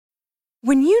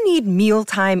When you need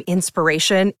mealtime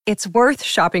inspiration, it's worth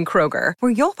shopping Kroger,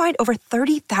 where you'll find over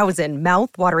 30,000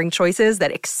 mouth-watering choices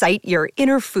that excite your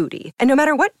inner foodie. And no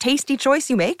matter what tasty choice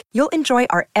you make, you'll enjoy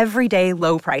our everyday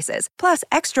low prices, plus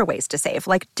extra ways to save,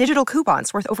 like digital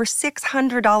coupons worth over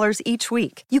 $600 each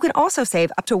week. You can also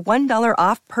save up to $1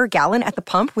 off per gallon at the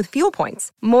pump with fuel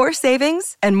points. More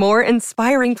savings and more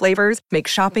inspiring flavors make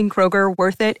shopping Kroger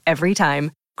worth it every time.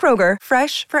 Kroger,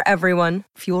 fresh for everyone.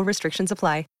 Fuel restrictions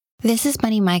apply. This is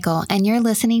Bunny Michael, and you're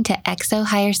listening to XO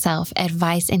Higher Self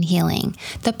Advice and Healing,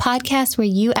 the podcast where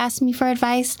you ask me for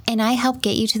advice and I help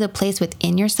get you to the place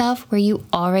within yourself where you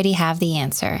already have the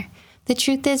answer. The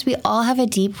truth is, we all have a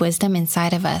deep wisdom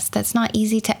inside of us that's not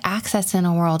easy to access in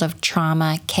a world of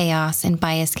trauma, chaos, and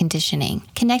biased conditioning.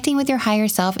 Connecting with your higher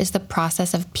self is the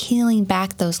process of peeling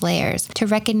back those layers to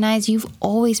recognize you've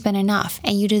always been enough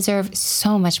and you deserve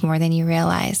so much more than you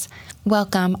realize.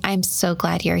 Welcome. I'm so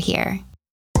glad you're here.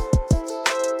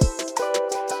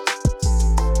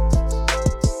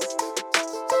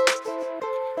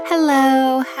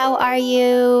 Hello, how are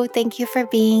you? Thank you for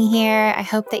being here. I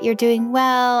hope that you're doing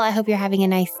well. I hope you're having a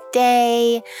nice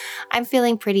day. I'm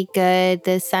feeling pretty good.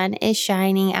 The sun is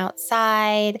shining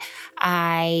outside.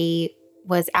 I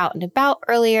was out and about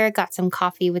earlier, got some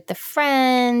coffee with a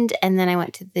friend, and then I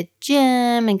went to the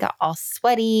gym and got all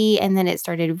sweaty, and then it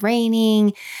started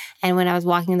raining. And when I was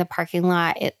walking in the parking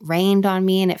lot, it rained on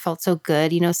me and it felt so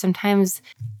good. You know, sometimes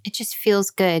it just feels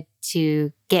good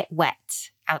to get wet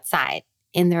outside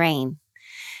in the rain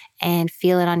and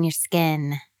feel it on your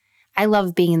skin. I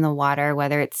love being in the water,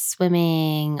 whether it's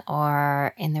swimming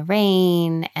or in the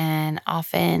rain. And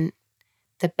often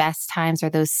the best times are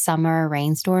those summer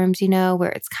rainstorms, you know,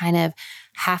 where it's kind of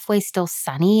halfway still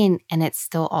sunny and it's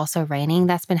still also raining.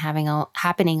 That's been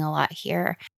happening a lot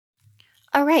here.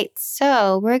 All right,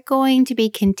 so we're going to be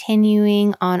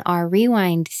continuing on our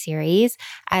Rewind series.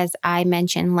 As I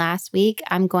mentioned last week,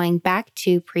 I'm going back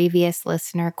to previous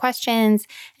listener questions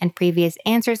and previous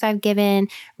answers I've given,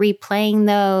 replaying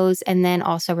those, and then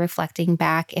also reflecting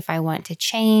back if I want to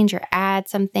change or add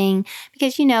something.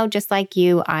 Because, you know, just like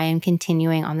you, I am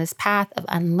continuing on this path of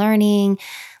unlearning,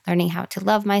 learning how to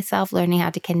love myself, learning how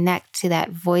to connect to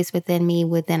that voice within me,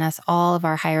 within us all, of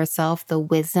our higher self, the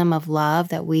wisdom of love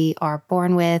that we are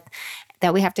born with,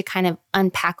 that we have to kind of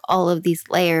unpack all of these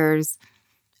layers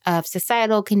of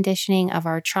societal conditioning, of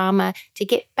our trauma, to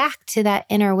get back to that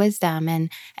inner wisdom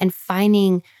and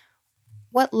finding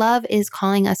what love is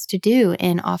calling us to do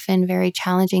in often very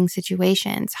challenging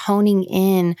situations. Honing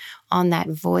in on that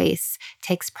voice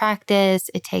takes practice.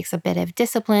 It takes a bit of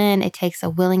discipline. It takes a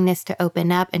willingness to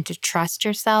open up and to trust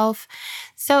yourself.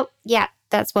 So yeah,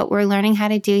 that's what we're learning how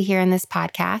to do here in this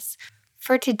podcast.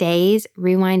 For today's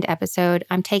Rewind episode,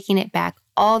 I'm taking it back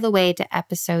all the way to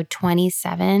episode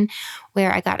 27,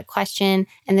 where I got a question.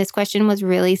 And this question was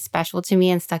really special to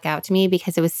me and stuck out to me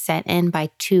because it was sent in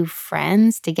by two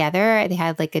friends together. They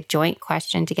had like a joint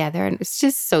question together, and it was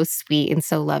just so sweet and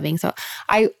so loving. So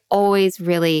I always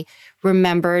really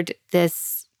remembered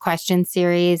this question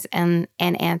series and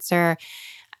answer.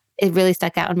 It really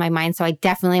stuck out in my mind. So I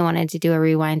definitely wanted to do a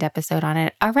Rewind episode on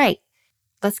it. All right,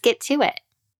 let's get to it.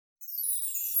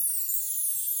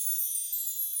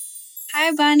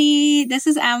 Hi, Bunny. This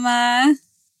is Emma.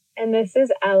 And this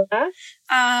is Ella.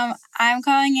 I'm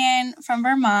calling in from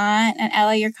Vermont, and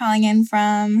Ella, you're calling in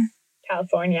from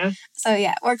California. So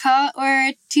yeah,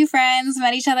 we're two friends,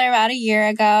 met each other about a year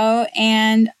ago,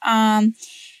 and I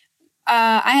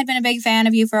had been a big fan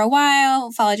of you for a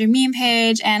while, followed your meme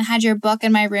page, and had your book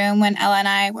in my room when Ella and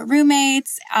I were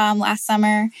roommates last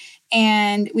summer.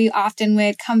 And we often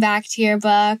would come back to your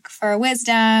book for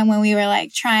wisdom when we were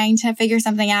like trying to figure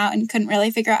something out and couldn't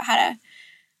really figure out how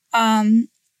to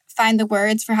find the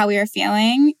words for how we were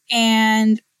feeling.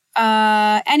 And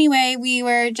anyway, we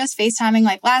were just FaceTiming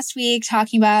like last week,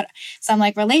 talking about some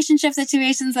like relationship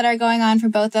situations that are going on for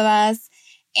both of us,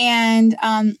 and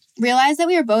realized that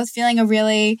we were both feeling a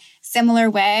really similar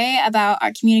way about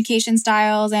our communication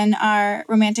styles and our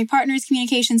romantic partners'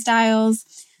 communication styles.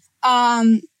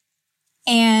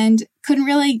 And couldn't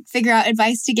really figure out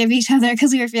advice to give each other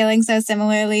because we were feeling so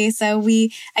similarly. So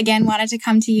we, again, wanted to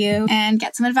come to you and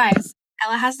get some advice.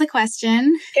 Ella has the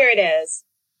question. Here it is.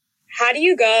 How do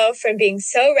you go from being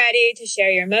so ready to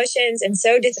share your emotions and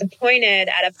so disappointed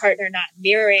at a partner not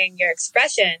mirroring your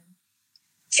expression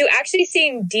to actually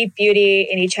seeing deep beauty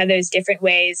in each other's different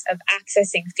ways of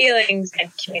accessing feelings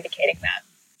and communicating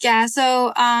them? Yeah,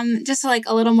 so just like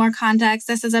a little more context,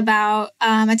 this is about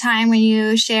a time when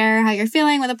you share how you're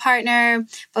feeling with a partner.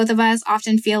 Both of us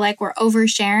often feel like we're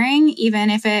oversharing, even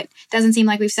if it doesn't seem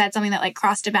like we've said something that like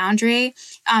crossed a boundary,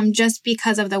 just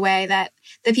because of the way that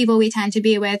the people we tend to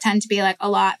be with tend to be like a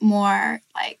lot more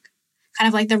like kind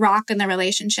of like the rock in the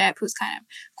relationship who's kind of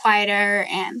quieter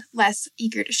and less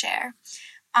eager to share.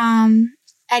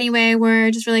 Anyway,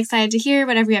 we're just really excited to hear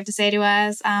whatever you have to say to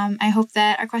us. I hope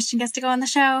that our question gets to go on the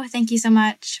show. Thank you so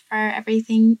much for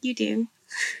everything you do.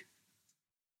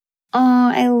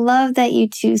 Oh, I love that you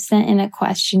two sent in a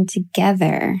question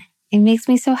together. It makes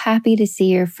me so happy to see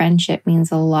your friendship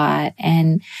means a lot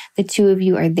and the two of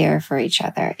you are there for each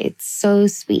other. It's so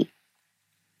sweet.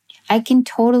 I can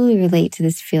totally relate to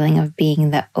this feeling of being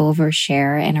the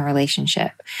oversharer in a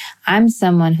relationship. I'm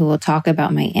someone who will talk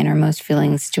about my innermost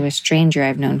feelings to a stranger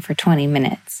I've known for 20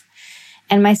 minutes.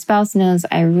 And my spouse knows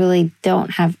I really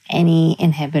don't have any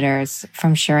inhibitors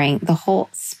from sharing the whole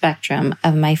spectrum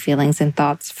of my feelings and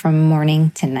thoughts from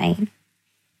morning to night.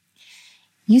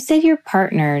 You said your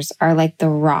partners are like the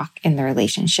rock in the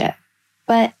relationship.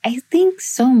 But I think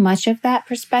so much of that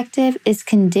perspective is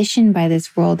conditioned by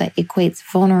this world that equates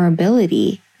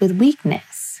vulnerability with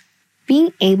weakness.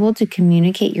 Being able to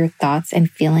communicate your thoughts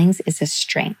and feelings is a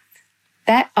strength.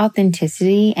 That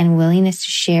authenticity and willingness to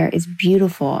share is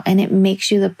beautiful and it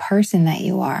makes you the person that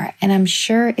you are. And I'm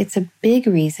sure it's a big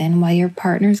reason why your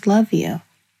partners love you.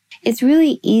 It's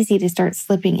really easy to start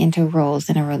slipping into roles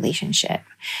in a relationship.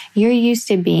 You're used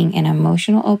to being an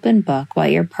emotional open book while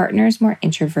your partner is more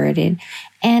introverted,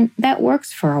 and that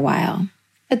works for a while.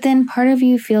 But then part of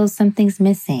you feels something's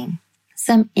missing,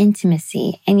 some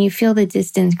intimacy, and you feel the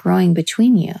distance growing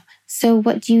between you. So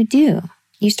what do?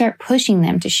 You start pushing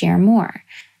them to share more.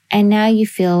 And now you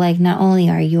feel like not only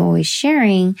are you always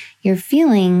sharing your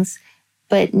feelings,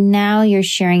 but now you're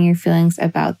sharing your feelings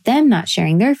about them not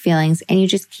sharing their feelings, and you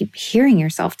just keep hearing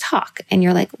yourself talk. And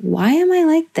you're like, why am I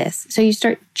like this? So you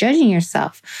start judging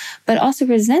yourself, but also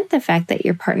resent the fact that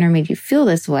your partner made you feel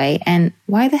this way. And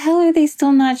why the hell are they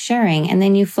still not sharing? And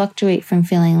then you fluctuate from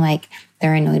feeling like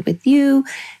they're annoyed with you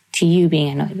to you being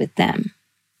annoyed with them.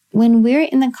 When we're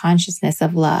in the consciousness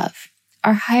of love,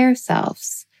 our higher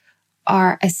selves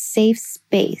are a safe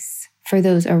space for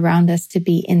those around us to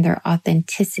be in their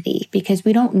authenticity, because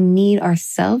we don't need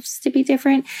ourselves to be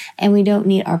different and we don't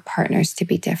need our partners to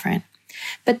be different.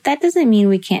 But that doesn't mean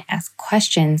we can't ask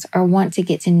questions or want to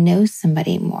get to know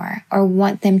somebody more or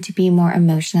want them to be more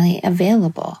emotionally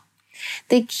available.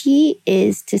 The key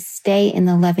is to stay in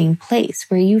the loving place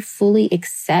where you fully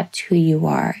accept who you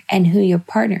are and who your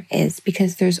partner is,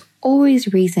 because there's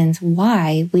always reasons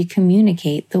why we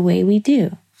communicate the way we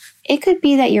do. It could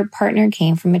be that your partner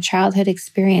came from a childhood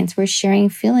experience where sharing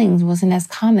feelings wasn't as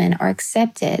common or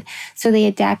accepted, so they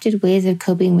adapted ways of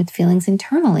coping with feelings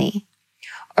internally.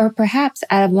 Or perhaps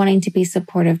out of wanting to be a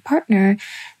supportive partner,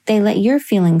 they let your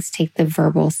feelings take the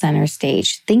verbal center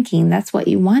stage, thinking that's what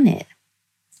you wanted.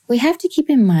 We have to keep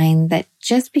in mind that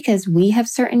just because we have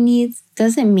certain needs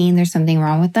doesn't mean there's something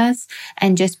wrong with us,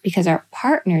 and just because our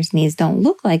partner's needs don't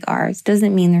look like ours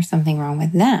doesn't mean there's something wrong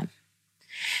with them.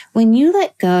 When you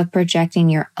let go of projecting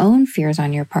your own fears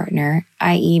on your partner,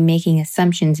 i.e. making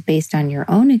assumptions based on your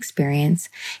own experience,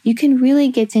 you can really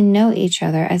get to know each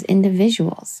other as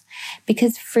individuals.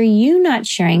 Because for you, not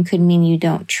sharing could mean you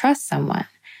don't trust someone.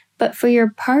 But for your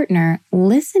partner,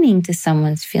 listening to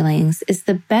someone's feelings is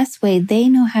the best way they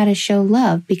know how to show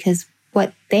love, because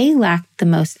what they lacked the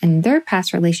most in their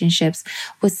past relationships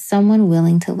was someone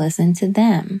willing to listen to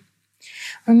them.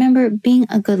 Remember, being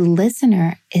a good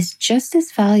listener is just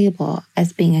as valuable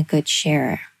as being a good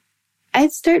sharer.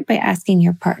 I'd start by asking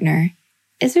your partner,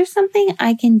 is there something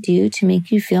I can do to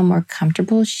make you feel more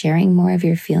comfortable sharing more of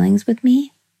your feelings with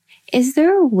me? Is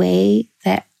there a way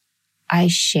that I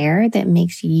share that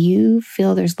makes you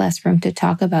feel there's less room to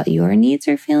talk about your needs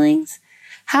or feelings?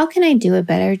 How can I do a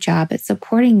better job at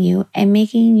supporting you and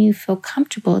making you feel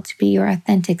comfortable to be your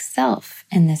authentic self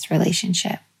in this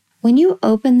relationship? When you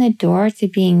open the door to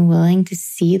being willing to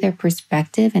see their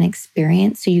perspective and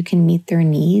experience so you can meet their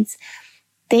needs,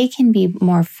 they can be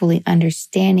more fully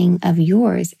understanding of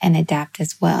yours and adapt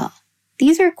as well.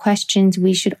 These are questions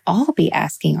we should all be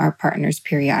asking our partners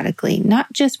periodically,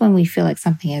 not just when we feel like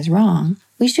something is wrong.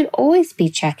 We should always be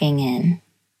checking in.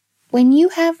 When you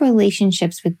have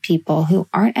relationships with people who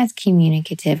aren't as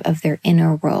communicative of their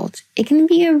inner world, it can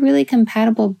be a really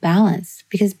compatible balance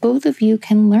because both of you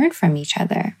can learn from each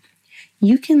other.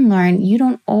 You can learn you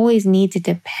don't always need to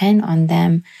depend on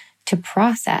them to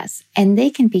process, and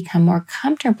they can become more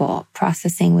comfortable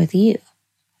processing with you.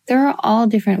 There are all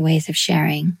different ways of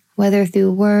sharing, whether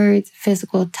through words,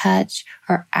 physical touch,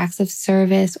 or acts of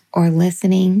service, or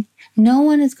listening. No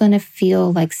one is going to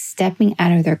feel like stepping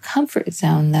out of their comfort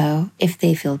zone, though, if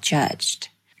they feel judged.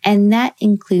 And that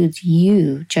includes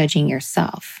you judging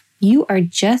yourself. You are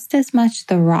just as much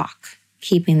the rock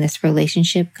keeping this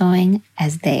relationship going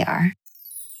as they are.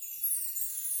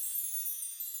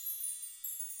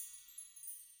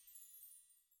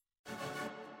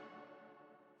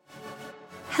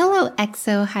 Hello,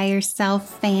 XO Higher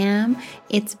Self fam.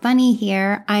 It's Bunny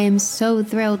here. I am so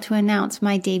thrilled to announce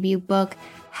my debut book,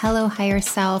 Hello Higher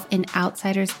Self, An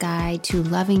Outsider's Guide to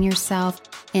Loving Yourself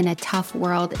in a Tough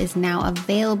World, is now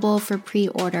available for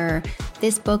pre-order.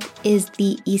 This book is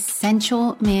the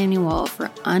essential manual for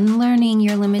unlearning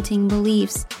your limiting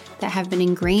beliefs that have been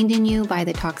ingrained in you by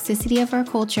the toxicity of our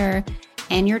culture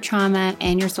and your trauma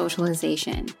and your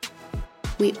socialization.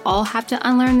 We all have to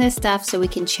unlearn this stuff so we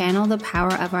can channel the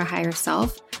power of our higher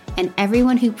self. And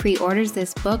everyone who pre-orders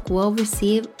this book will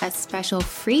receive a special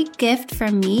free gift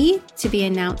from me to be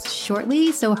announced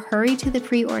shortly. So hurry to the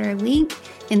pre-order link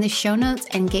in the show notes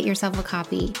and get yourself a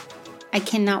copy. I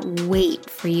cannot wait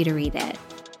for you to read it.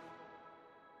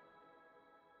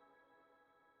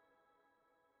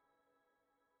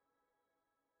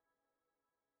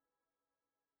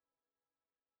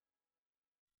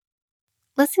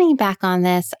 Listening back on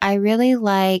this, I really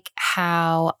like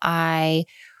how I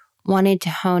wanted to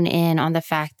hone in on the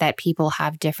fact that people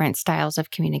have different styles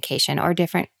of communication or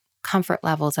different comfort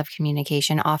levels of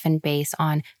communication, often based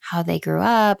on how they grew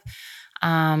up,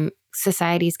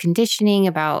 society's conditioning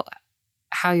about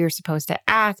how you're supposed to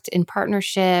act in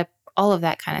partnership, all of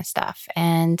that kind of stuff.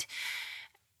 And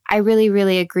I really,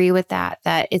 really agree with that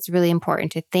it's really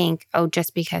important to think, oh,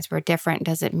 just because we're different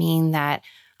doesn't mean that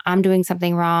I'm doing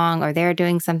something wrong or they're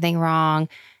doing something wrong,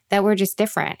 that we're just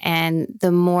different. And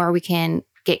the more we can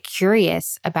get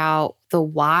curious about the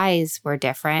whys we're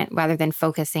different rather than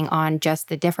focusing on just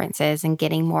the differences and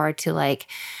getting more to like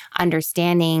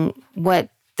understanding what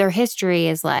their history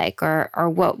is like or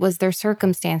what was their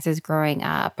circumstances growing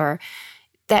up, or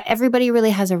that everybody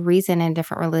really has a reason and a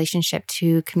different relationship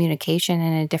to communication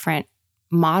and a different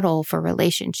model for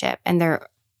relationship. And they're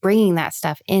bringing that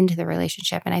stuff into the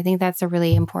relationship. And I think that's a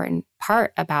really important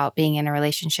part about being in a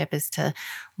relationship, is to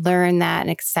learn that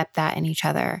and accept that in each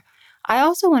other. I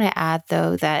also want to add,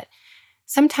 though, that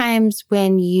sometimes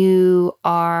when you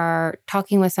are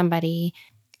talking with somebody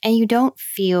and you don't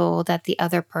feel that the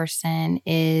other person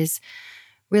is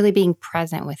really being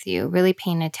present with you, really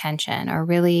paying attention, or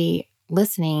really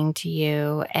listening to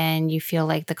you, and you feel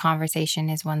like the conversation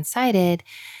is one-sided,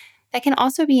 that can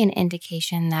also be an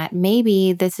indication that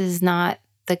maybe this is not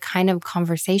the kind of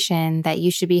conversation that you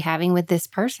should be having with this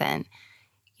person.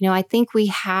 You know, I think we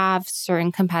have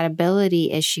certain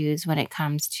compatibility issues when it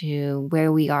comes to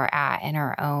where we are at in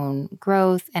our own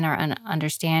growth and our own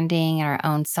understanding and our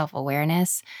own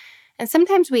self-awareness. And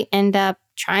sometimes we end up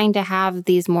trying to have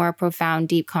these more profound,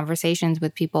 deep conversations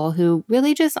with people who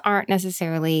really just aren't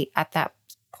necessarily at that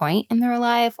point in their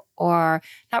life, or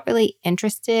not really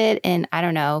interested in, I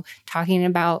don't know, talking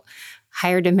about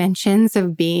higher dimensions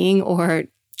of being or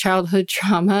childhood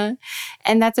trauma.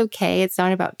 And that's okay. It's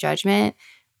not about judgment.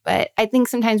 But I think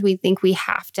sometimes we think we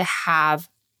have to have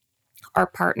our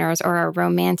partners or our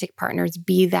romantic partners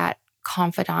be that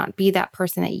confidant, be that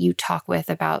person that you talk with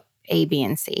about A, B,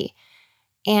 and C.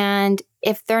 And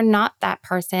if they're not that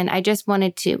person, I just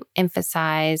wanted to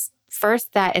emphasize,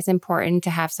 first, that it's important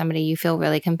to have somebody you feel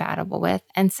really compatible with.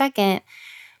 And second,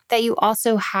 that you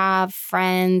also have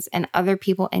friends and other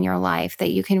people in your life that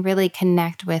you can really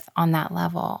connect with on that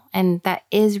level. And that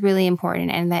is really important,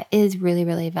 and that is really,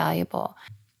 really valuable.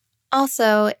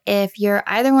 Also, if you're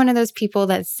either one of those people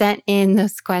that sent in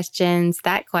those questions,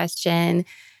 that question,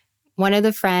 one of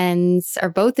the friends or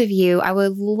both of you, I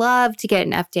would love to get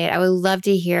an update. I would love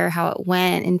to hear how it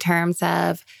went in terms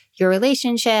of your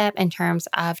relationship, in terms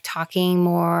of talking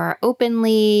more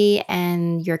openly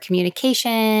and your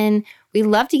communication. We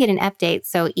love to get an update.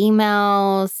 So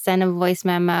email, send a voice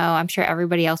memo. I'm sure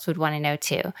everybody else would want to know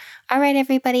too. All right,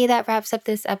 everybody, that wraps up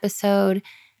this episode.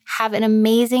 Have an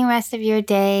amazing rest of your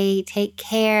day. Take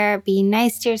care. Be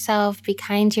nice to yourself. Be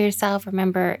kind to yourself.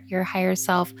 Remember, your higher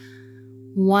self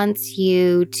wants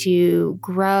you to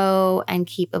grow and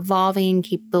keep evolving,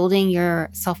 keep building your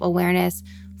self-awareness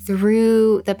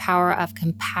through the power of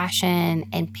compassion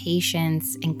and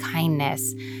patience and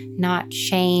kindness, not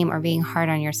shame or being hard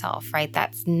on yourself, right?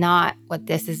 That's not what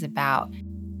this is about.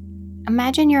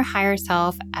 Imagine your higher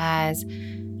self as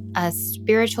a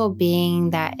spiritual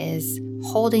being that is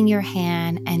holding your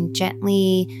hand and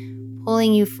gently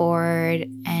pulling you forward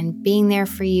and being there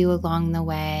for you along the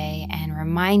way and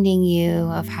reminding you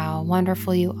of how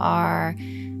wonderful you are,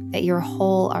 that you're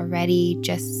whole already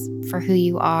just for who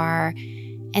you are,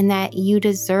 and that you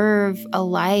deserve a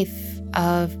life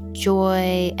of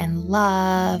joy and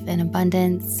love and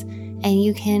abundance And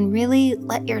you can really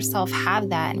let yourself have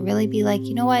that and really be like,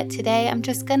 you know what, today I'm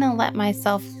just going to let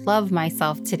myself love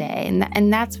myself today.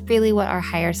 And that's really what our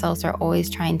higher selves are always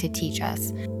trying to teach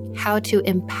us, how to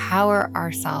empower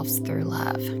ourselves through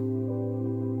love.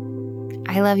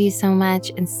 I love you so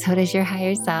much, and so does your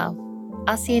higher self.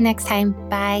 I'll see you next time.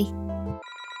 Bye.